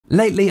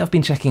Lately, I've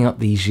been checking out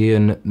the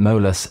Zhiyun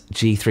Molus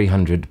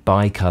G300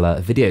 bi-colour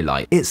video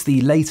light. It's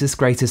the latest,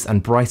 greatest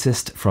and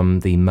brightest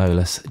from the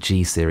Molus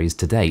G series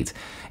to date.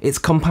 It's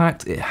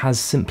compact, it has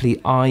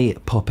simply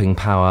eye-popping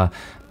power,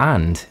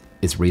 and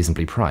is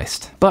reasonably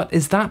priced. But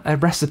is that a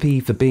recipe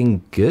for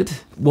being good?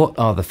 What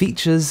are the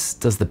features?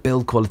 Does the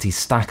build quality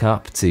stack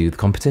up to the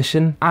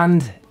competition?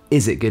 And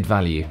is it good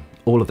value?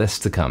 All of this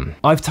to come.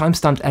 I've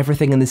timestamped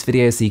everything in this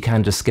video so you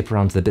can just skip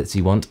around to the bits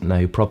you want,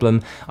 no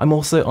problem. I'm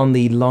also on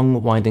the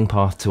long winding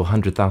path to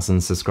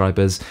 100,000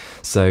 subscribers,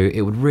 so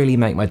it would really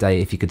make my day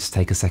if you could just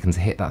take a second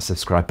to hit that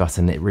subscribe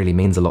button. It really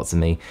means a lot to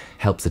me,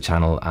 helps the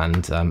channel,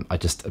 and I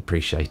just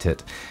appreciate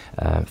it.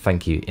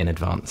 Thank you in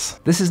advance.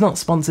 This is not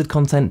sponsored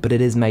content, but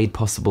it is made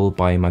possible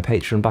by my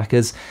Patreon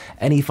backers.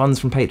 Any funds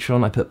from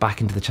Patreon I put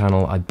back into the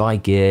channel. I buy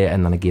gear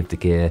and then I give the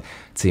gear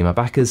to my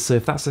backers, so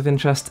if that's of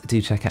interest,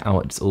 do check it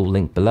out, it's all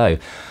linked below.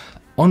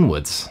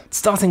 Onwards.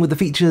 Starting with the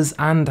features,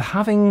 and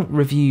having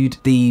reviewed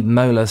the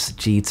Molus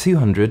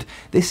G200,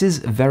 this is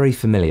very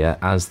familiar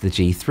as the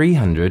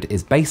G300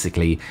 is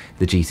basically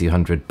the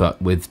G200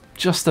 but with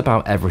just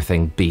about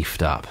everything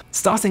beefed up.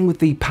 Starting with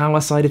the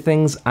power side of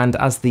things, and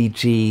as the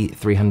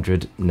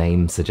G300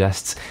 name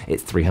suggests,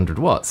 it's 300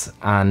 watts,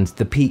 and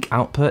the peak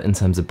output in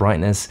terms of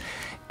brightness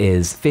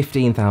is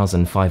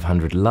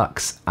 15,500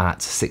 lux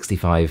at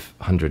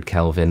 6,500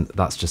 Kelvin.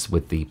 That's just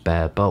with the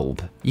bare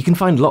bulb. You can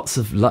find lots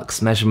of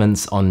lux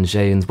measurements on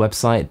Zhiyun's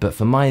website, but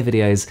for my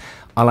videos,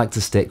 I like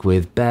to stick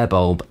with bare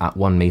bulb at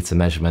 1 meter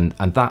measurement,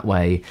 and that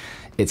way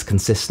it's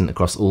consistent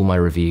across all my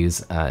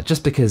reviews,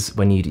 just because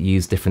when you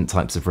use different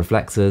types of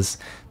reflectors,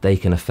 they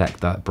can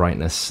affect that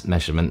brightness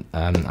measurement,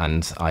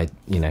 and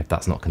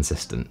that's not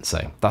consistent,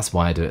 so that's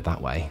why I do it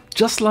that way.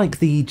 Just like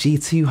the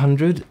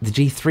G200, the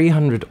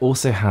G300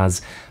 also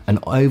has an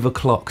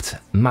overclocked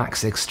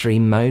max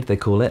extreme mode, they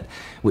call it,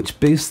 which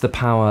boosts the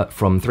power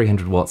from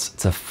 300 watts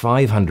to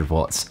 500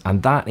 watts,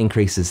 and that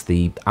increases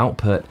the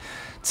output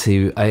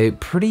to a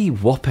pretty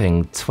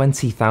whopping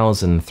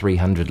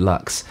 20,300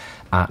 lux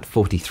at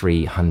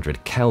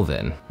 4,300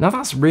 Kelvin. Now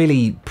that's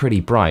really pretty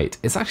bright.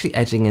 It's actually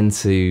edging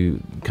into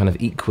kind of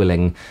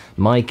equaling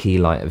my key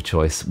light of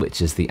choice,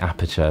 which is the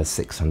Aperture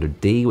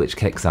 600D, which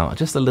kicks out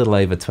just a little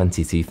over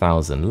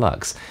 22,000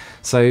 lux.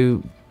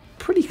 So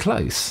pretty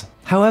close.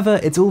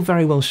 However, it's all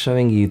very well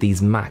showing you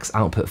these max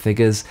output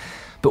figures,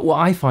 but what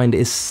I find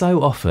is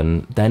so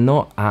often they're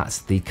not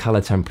at the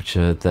color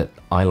temperature that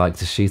I like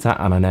to shoot at,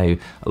 and I know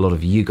a lot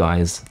of you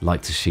guys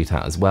like to shoot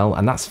at as well,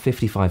 and that's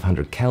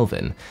 5,500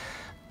 Kelvin.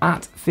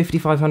 At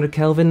 5,500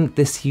 Kelvin,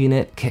 this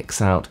unit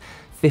kicks out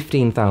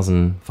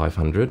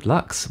 15,500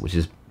 lux, which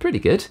is pretty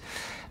good.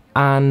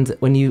 And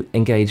when you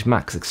engage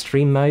max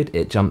extreme mode,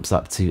 it jumps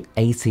up to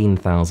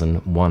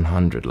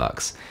 18,100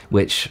 lux,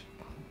 which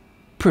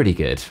pretty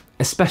good,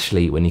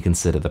 especially when you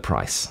consider the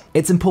price.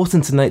 It's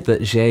important to note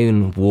that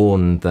Zhiyun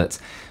warned that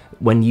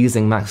when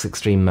using max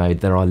extreme mode,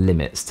 there are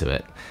limits to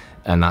it,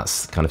 and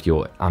that's kind of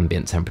your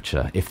ambient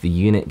temperature. If the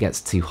unit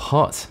gets too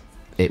hot,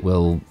 it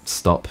will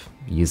stop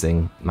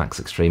using max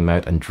extreme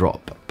mode and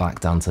drop back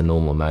down to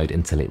normal mode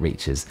until it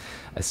reaches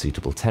a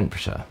suitable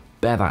temperature.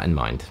 Bear that in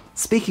mind.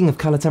 Speaking of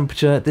color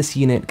temperature, this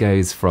unit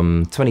goes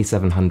from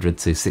 2700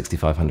 to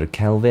 6500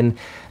 Kelvin,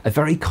 a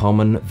very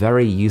common,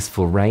 very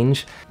useful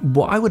range.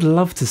 What I would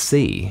love to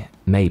see,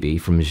 maybe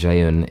from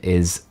Zhiyun,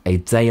 is a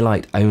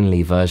daylight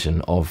only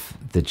version of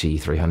the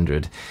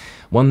G300.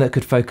 One that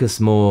could focus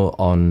more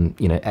on,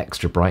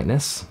 extra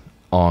brightness,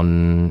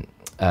 on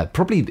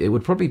it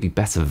would probably be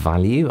better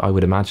value, I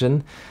would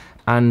imagine.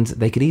 And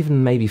they could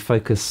even maybe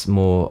focus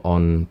more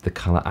on the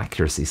color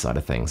accuracy side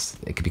of things.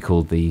 It could be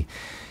called the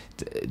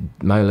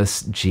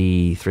Molus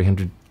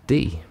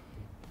G300D.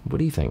 What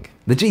do you think?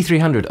 The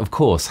G300, of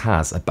course,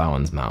 has a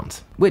Bowens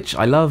mount, which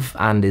I love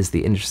and is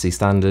the industry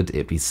standard.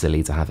 It'd be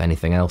silly to have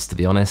anything else, to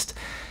be honest.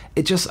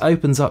 It just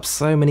opens up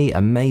so many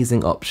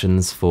amazing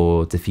options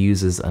for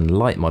diffusers and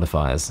light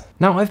modifiers.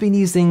 Now, I've been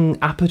using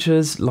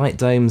apertures, light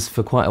domes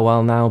for quite a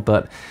while now,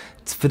 but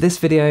for this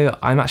video,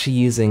 I'm actually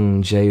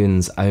using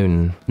Zhiyun's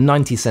own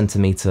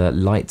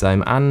 90cm light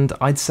dome, and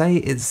I'd say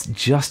it's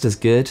just as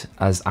good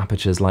as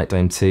Aperture's Light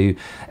Dome 2,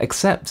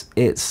 except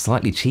it's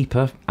slightly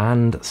cheaper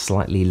and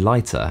slightly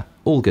lighter.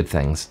 All good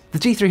things. The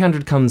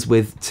G300 comes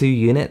with 2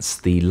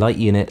 units, the light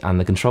unit and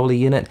the controller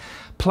unit,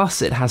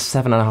 plus it has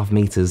 7.5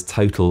 meters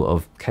total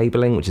of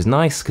cabling, which is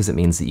nice because it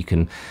means that you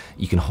can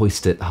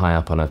hoist it high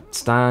up on a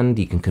stand,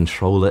 you can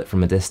control it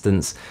from a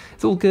distance.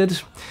 It's all good.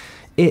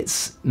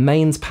 It's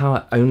mains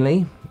power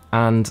only,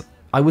 and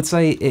I would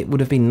say it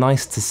would have been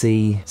nice to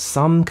see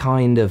some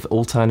kind of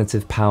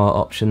alternative power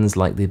options,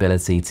 like the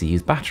ability to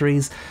use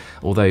batteries,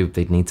 although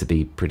they'd need to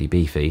be pretty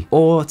beefy,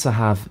 or to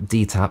have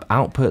D-tap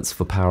outputs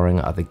for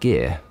powering other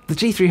gear. The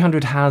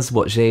G300 has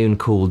what Zhiyun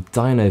called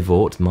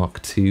Dynovort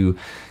Mark II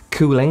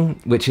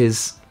cooling, which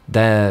is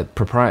their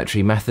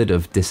proprietary method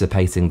of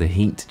dissipating the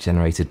heat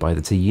generated by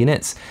the 2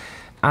 units.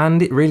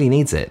 And it really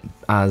needs it,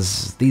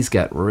 as these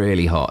get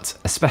really hot,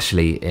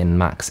 especially in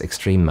max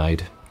extreme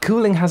mode.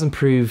 Cooling has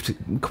improved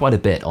quite a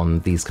bit on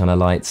these kind of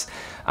lights,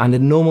 and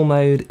in normal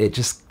mode it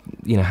just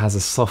has a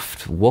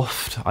soft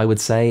waft, I would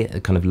say, a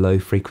kind of low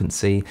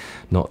frequency,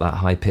 not that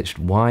high-pitched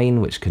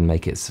whine which can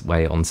make its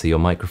way onto your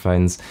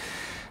microphones,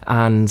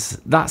 and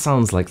that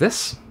sounds like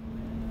this.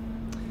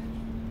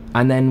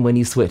 And then when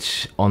you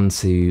switch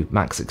onto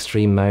max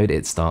extreme mode,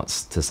 it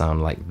starts to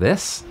sound like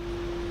this.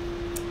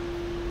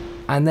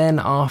 And then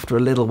after a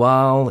little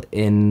while,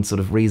 in sort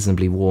of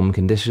reasonably warm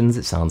conditions,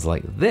 it sounds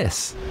like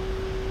this.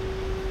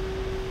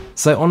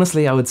 So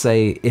honestly, I would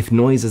say if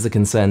noise is a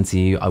concern to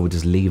you, I would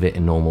just leave it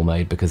in normal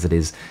mode because it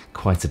is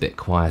quite a bit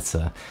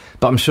quieter.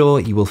 But I'm sure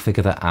you will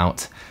figure that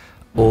out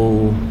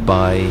all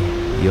by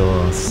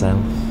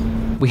yourself.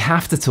 We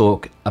have to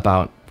talk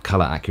about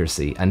color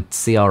accuracy and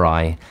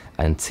CRI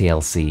and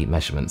TLC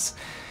measurements.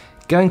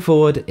 Going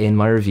forward in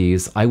my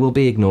reviews, I will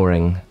be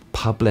ignoring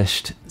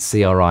published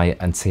CRI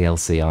and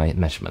TLCI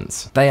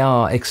measurements. They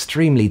are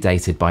extremely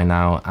dated by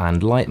now,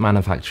 and light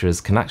manufacturers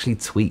can actually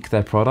tweak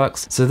their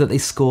products so that they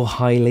score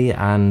highly,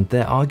 and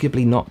they're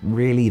arguably not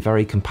really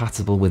very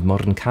compatible with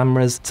modern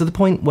cameras, to the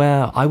point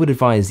where I would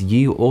advise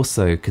you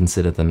also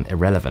consider them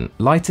irrelevant.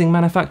 Lighting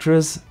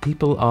manufacturers,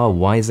 people are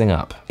wising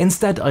up.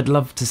 Instead, I'd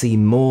love to see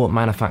more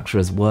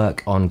manufacturers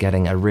work on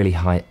getting a really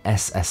high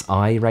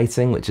SSI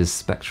rating, which is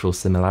Spectral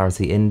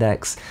Similarity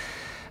Index,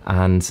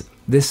 and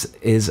this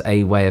is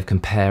a way of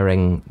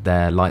comparing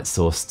their light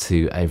source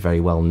to a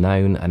very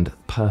well-known and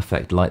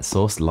perfect light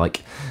source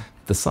like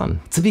the sun.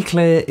 To be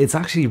clear, it's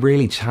actually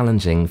really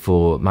challenging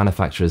for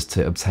manufacturers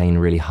to obtain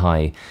really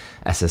high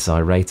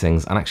SSI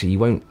ratings, and actually you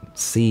won't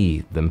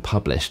see them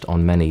published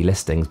on many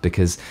listings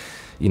because,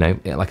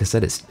 like I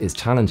said, it's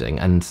challenging,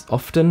 and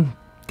often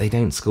they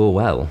don't score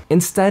well.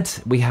 Instead,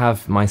 we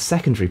have my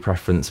secondary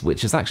preference,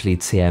 which is actually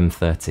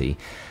TM30.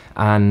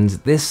 And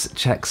this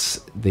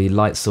checks the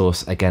light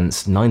source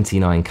against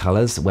 99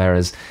 colors,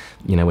 whereas,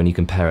 when you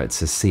compare it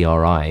to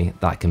CRI,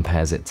 that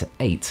compares it to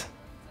 8.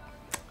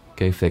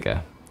 Go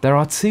figure. There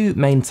are two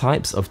main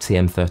types of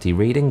TM30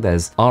 reading.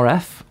 There's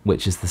RF,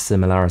 which is the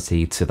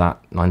similarity to that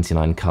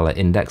 99 color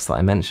index that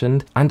I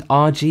mentioned, and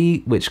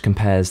RG, which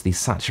compares the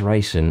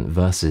saturation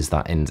versus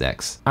that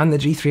index. And the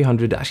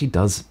G300 actually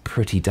does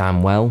pretty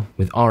damn well,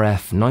 with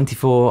RF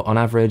 94 on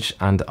average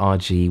and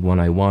RG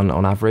 101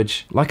 on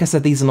average. Like I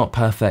said, these are not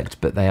perfect,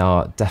 but they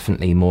are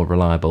definitely more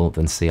reliable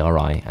than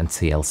CRI and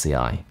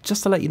TLCI.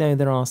 Just to let you know,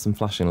 there are some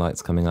flashing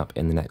lights coming up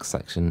in the next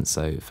section,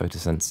 so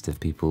photosensitive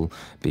people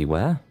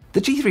beware. The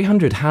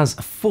G300 has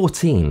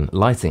 14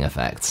 lighting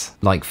effects,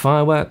 like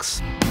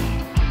fireworks,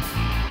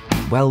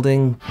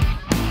 welding,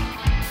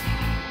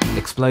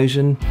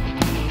 explosion,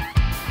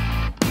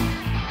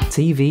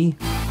 TV,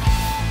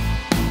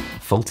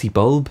 faulty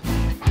bulb,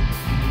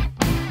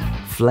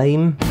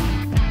 flame,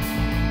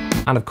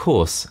 and of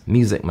course,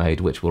 music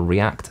mode, which will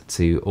react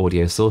to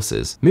audio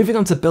sources. Moving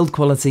on to build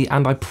quality,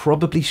 and I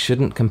probably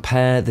shouldn't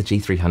compare the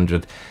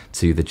G300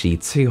 to the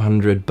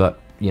G200,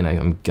 but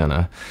I'm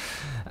gonna.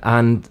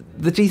 And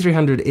the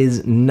G300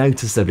 is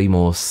noticeably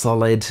more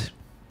solid,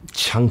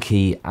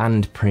 chunky,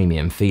 and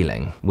premium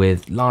feeling,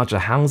 with larger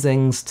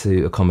housings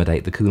to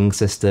accommodate the cooling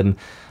system,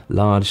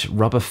 large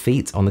rubber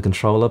feet on the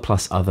controller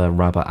plus other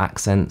rubber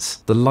accents.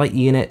 The light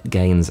unit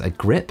gains a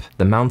grip.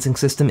 The mounting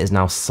system is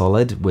now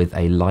solid with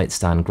a light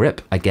stand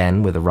grip,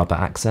 again with a rubber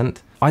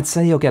accent. I'd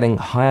say you're getting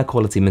higher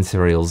quality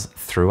materials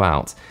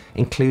throughout,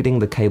 including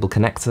the cable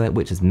connector,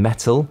 which is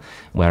metal,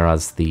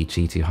 whereas the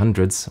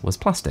G200's was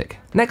plastic.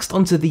 Next,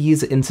 onto the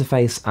user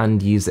interface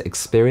and user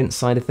experience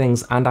side of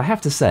things, and I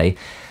have to say,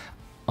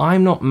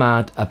 I'm not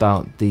mad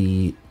about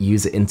the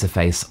user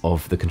interface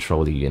of the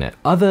controller unit.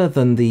 Other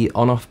than the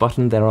on-off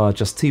button, there are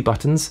just two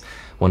buttons,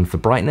 one for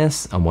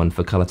brightness and one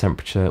for color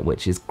temperature,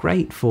 which is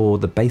great for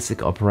the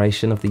basic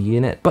operation of the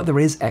unit, but there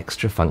is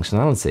extra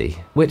functionality,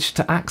 which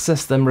to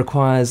access them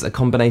requires a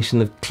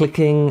combination of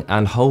clicking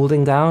and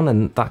holding down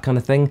and that kind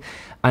of thing.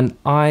 And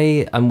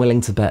I am willing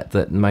to bet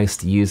that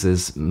most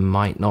users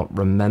might not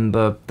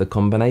remember the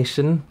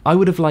combination. I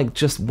would have liked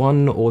just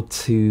one or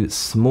two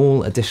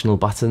small additional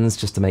buttons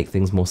just to make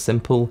things more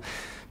simple.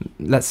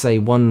 Let's say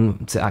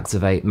one to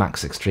activate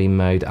max extreme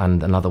mode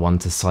and another one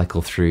to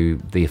cycle through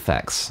the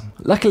effects.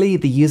 Luckily,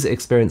 the user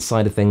experience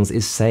side of things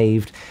is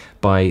saved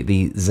by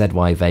the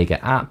ZY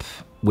Vega app,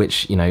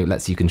 which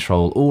lets you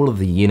control all of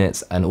the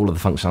units and all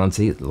of the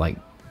functionality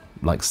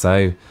like so.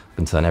 I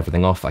can turn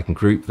everything off, I can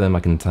group them, I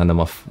can turn them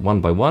off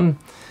one by one,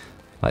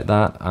 like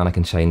that, and I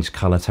can change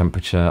color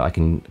temperature, I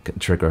can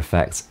trigger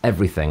effects,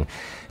 everything.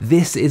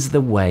 This is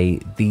the way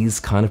these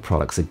kind of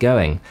products are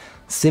going.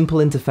 Simple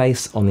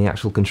interface on the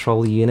actual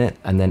controller unit,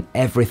 and then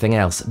everything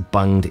else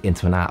bunged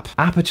into an app.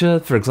 Aperture,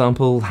 for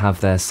example,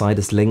 have their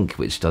Sidus Link,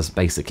 which does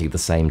basically the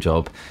same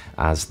job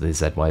as the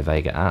ZY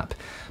Vega app.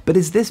 But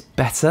is this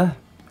better,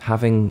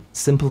 having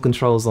simple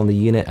controls on the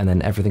unit and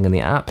then everything in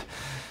the app?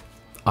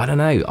 I don't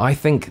know. I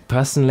think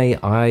personally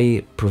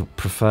I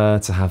prefer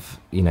to have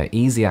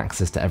easy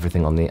access to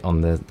everything on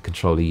the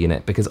controller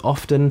unit, because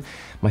often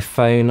my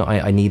phone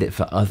I need it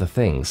for other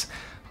things.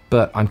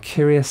 But I'm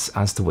curious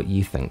as to what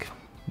you think.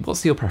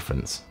 What's your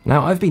preference?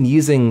 Now, I've been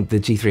using the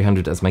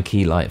G300 as my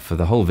key light for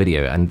the whole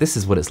video, and this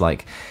is what it's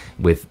like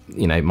with,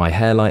 you know, my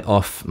hair light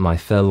off, my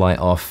fill light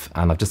off,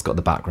 and I've just got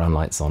the background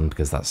lights on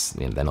because that's,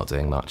 you know, they're not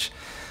doing much.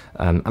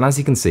 And as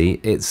you can see,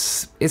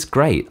 it's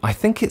great. I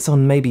think it's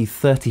on maybe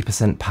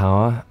 30%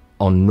 power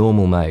on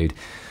normal mode.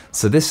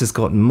 So this has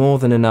got more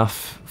than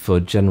enough for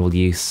general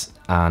use,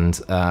 and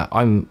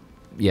I'm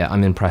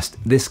impressed.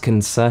 This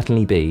can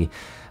certainly be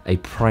a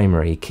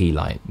primary key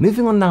light.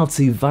 Moving on now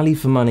to value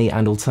for money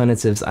and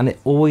alternatives, and it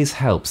always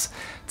helps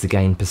to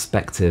gain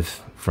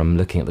perspective from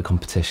looking at the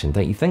competition,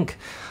 don't you think?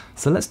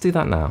 So let's do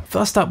that now.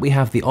 First up, we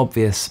have the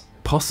obvious,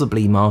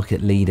 possibly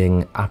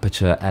market-leading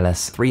Aperture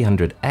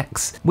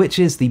LS300X, which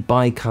is the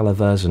bi-color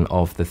version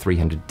of the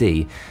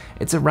 300D.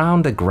 It's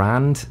around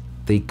 $1,000.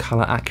 The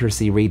color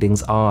accuracy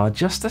readings are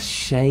just a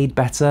shade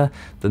better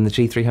than the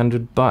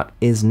G300, but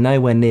is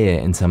nowhere near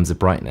in terms of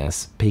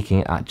brightness,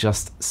 peaking at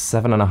just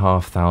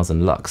 7,500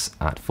 lux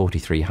at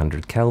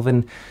 4300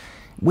 Kelvin,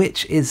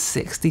 which is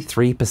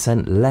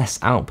 63% less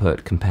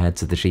output compared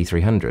to the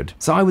G300.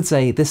 So I would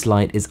say this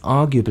light is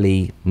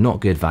arguably not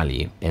good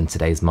value in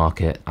today's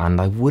market,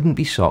 and I wouldn't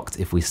be shocked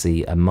if we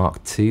see a Mark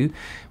II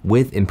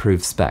with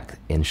improved spec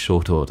in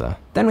short order.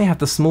 Then we have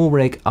the small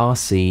rig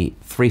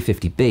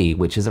RC350B,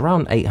 which is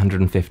around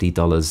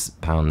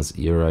 $850 pounds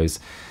euros,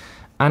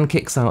 and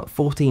kicks out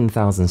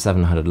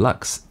 14,700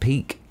 lux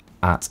peak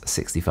at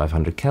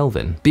 6500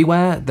 Kelvin.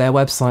 Beware, their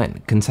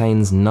website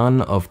contains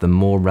none of the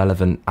more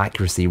relevant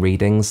accuracy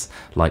readings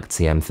like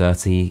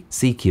TM30,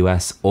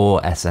 CQS or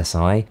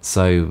SSI,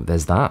 so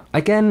there's that.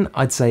 Again,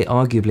 I'd say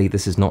arguably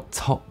this is not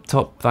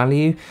top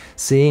value,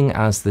 seeing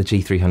as the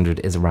G300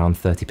 is around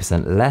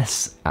 30%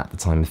 less at the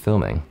time of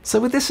filming. So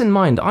with this in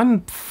mind,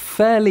 I'm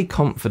fairly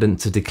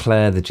confident to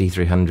declare the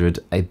G300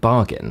 a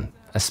bargain,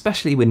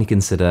 especially when you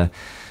consider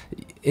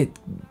it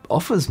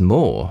offers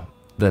more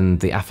than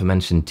the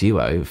aforementioned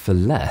Duo for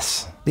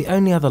less. The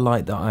only other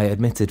light that I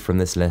omitted from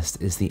this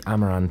list is the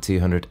Amaran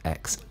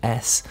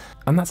 200XS,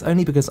 and that's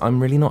only because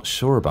I'm really not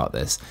sure about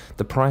this.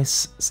 The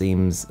price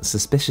seems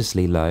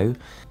suspiciously low.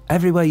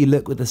 Everywhere you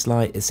look with this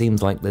light, it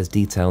seems like there's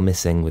detail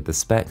missing with the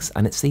specs,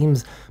 and it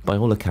seems, by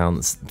all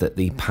accounts, that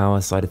the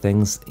power side of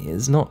things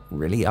is not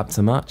really up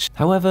to much.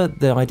 However,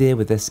 the idea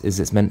with this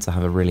is it's meant to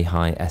have a really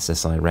high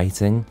SSI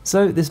rating,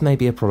 so this may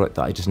be a product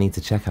that I just need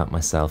to check out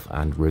myself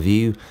and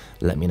review.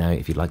 Let me know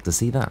if you'd like to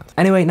see that.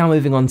 Anyway, now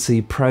moving on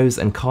to pros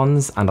and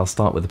cons, and I'll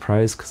start with the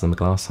pros because I'm a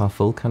glass half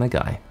full kind of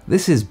guy.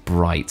 This is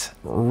bright,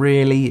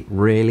 really,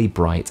 really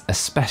bright,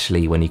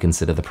 especially when you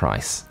consider the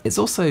price. It's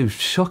also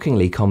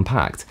shockingly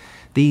compact.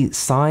 The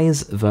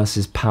size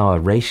versus power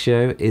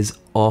ratio is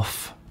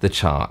off the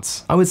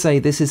charts. I would say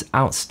this is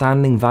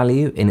outstanding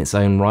value in its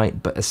own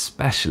right, but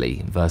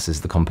especially versus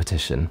the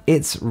competition.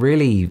 It's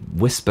really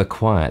whisper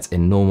quiet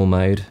in normal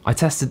mode. I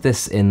tested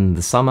this in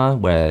the summer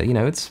where, you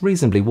know, it's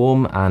reasonably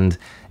warm and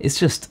it's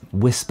just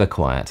whisper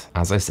quiet,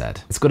 as I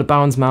said. It's got a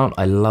balance mount,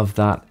 I love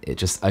that. It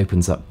just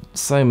opens up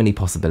so many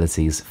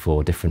possibilities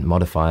for different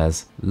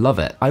modifiers. Love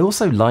it. I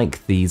also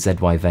like the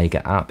ZY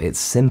Vega app. It's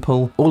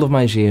simple. All of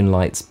my Zhiyun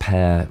lights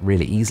pair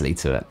really easily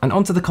to it. And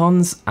onto the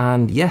cons,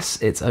 and yes,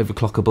 it's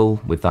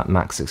overclockable with that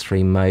max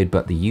extreme mode,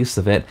 but the use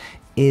of it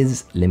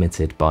is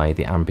limited by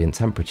the ambient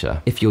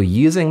temperature. If you're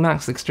using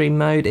max extreme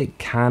mode, it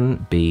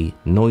can be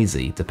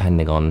noisy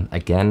depending on,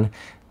 again,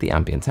 the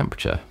ambient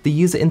temperature. The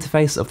user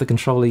interface of the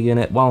controller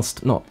unit,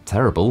 whilst not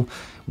terrible,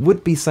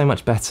 would be so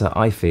much better,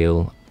 I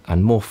feel,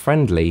 and more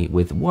friendly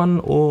with 1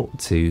 or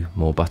 2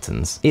 more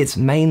buttons. It's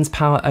mains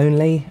power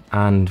only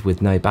and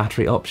with no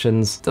battery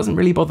options. Doesn't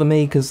really bother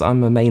me because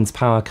I'm a mains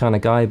power kind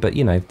of guy, but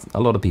you know, a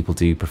lot of people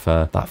do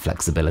prefer that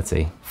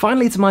flexibility.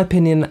 Finally, to my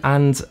opinion,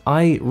 and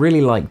I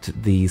really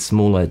liked the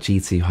smaller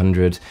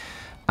G200,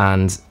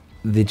 and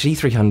the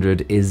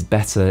G300 is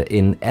better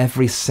in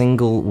every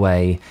single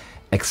way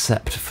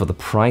except for the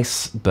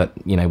price, but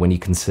you know, when you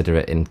consider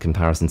it in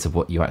comparison to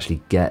what you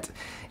actually get,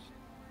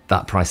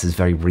 that price is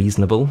very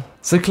reasonable.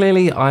 So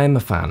clearly I'm a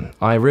fan.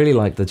 I really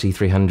like the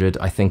G300.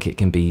 I think it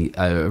can be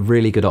a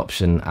really good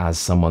option as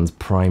someone's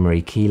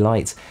primary key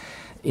light.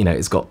 You know,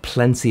 it's got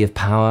plenty of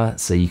power,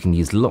 so you can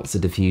use lots of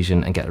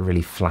diffusion and get a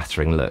really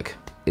flattering look.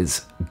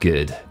 It's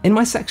good. In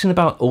my section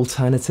about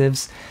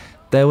alternatives,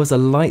 there was a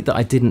light that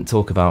I didn't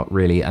talk about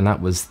really, and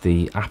that was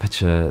the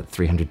Aperture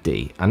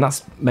 300D. And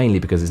that's mainly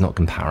because it's not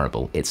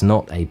comparable. It's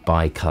not a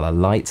bi-color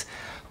light,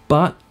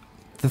 but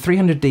the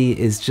 300D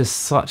is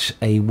just such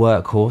a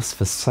workhorse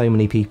for so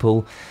many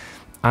people,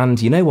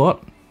 and you know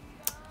what?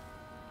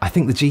 I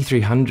think the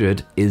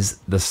G300 is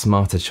the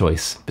smarter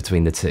choice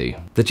between the two.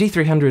 The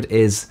G300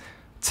 is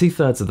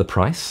 2/3 of the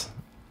price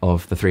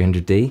of the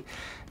 300D.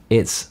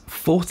 It's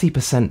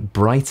 40%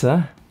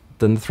 brighter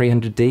than the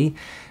 300D.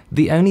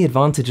 The only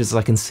advantages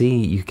I can see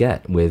you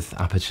get with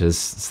Aperture's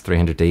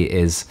 300D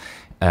is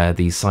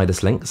the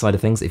Sidus Link side of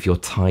things. If you're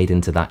tied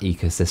into that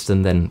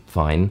ecosystem, then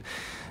fine.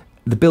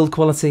 The build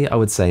quality, I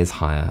would say, is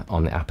higher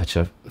on the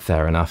Aperture,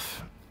 fair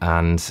enough.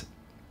 And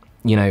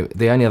You know,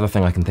 the only other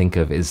thing I can think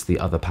of is the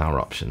other power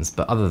options,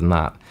 but other than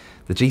that,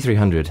 the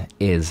G300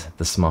 is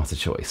the smarter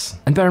choice.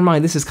 And bear in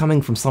mind, this is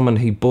coming from someone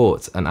who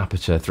bought an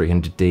Aperture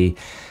 300D,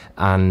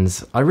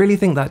 and I really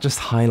think that just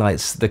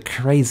highlights the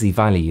crazy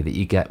value that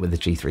you get with the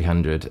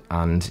G300.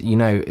 And you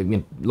know,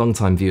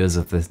 long-time viewers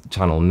of the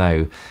channel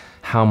know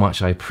how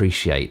much I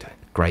appreciate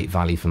great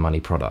value for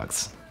money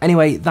products.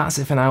 Anyway, that's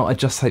it for now. I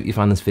just hope you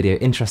found this video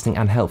interesting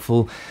and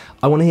helpful.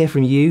 I want to hear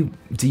from you.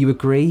 Do you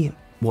agree?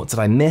 What did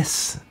I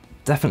miss?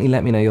 Definitely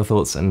let me know your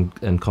thoughts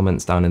and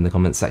comments down in the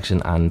comments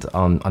section, and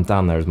I'm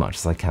down there as much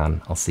as I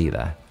can. I'll see you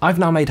there. I've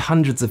now made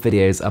hundreds of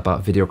videos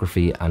about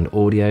videography and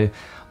audio,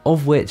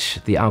 of which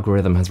the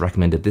algorithm has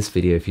recommended this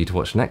video for you to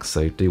watch next,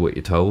 so do what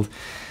you're told.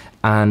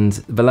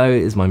 And below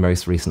is my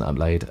most recent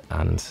upload,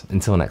 and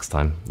until next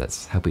time,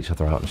 let's help each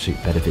other out and shoot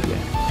better video.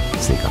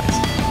 See you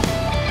guys.